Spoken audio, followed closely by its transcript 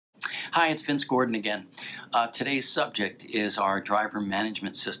Hi, it's Vince Gordon again. Today's subject is our driver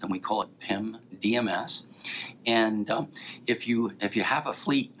management system. We call it PIMM DMS. And if you have a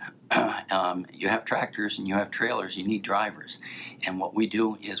fleet, you have tractors and you have trailers, you need drivers. And what we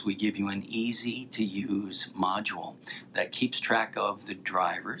do is we give you an easy-to-use module that keeps track of the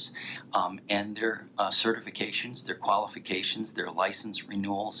drivers and their certifications, their qualifications, their license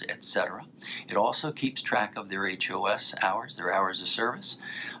renewals, etc. It also keeps track of their HOS hours, their hours of service,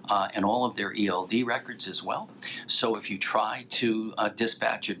 and all of their ELD records as well. So if you try to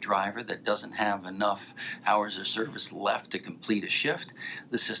dispatch a driver that doesn't have enough hours of service left to complete a shift,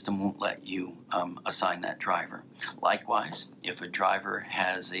 the system won't let you assign that driver. Likewise, if a driver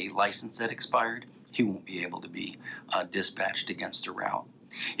has a license that expired, he won't be able to be dispatched against a route.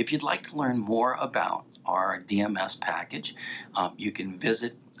 If you'd like to learn more about our DMS package, you can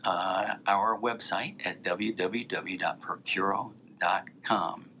visit our website at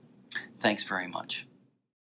www.procuro.com. Thanks very much.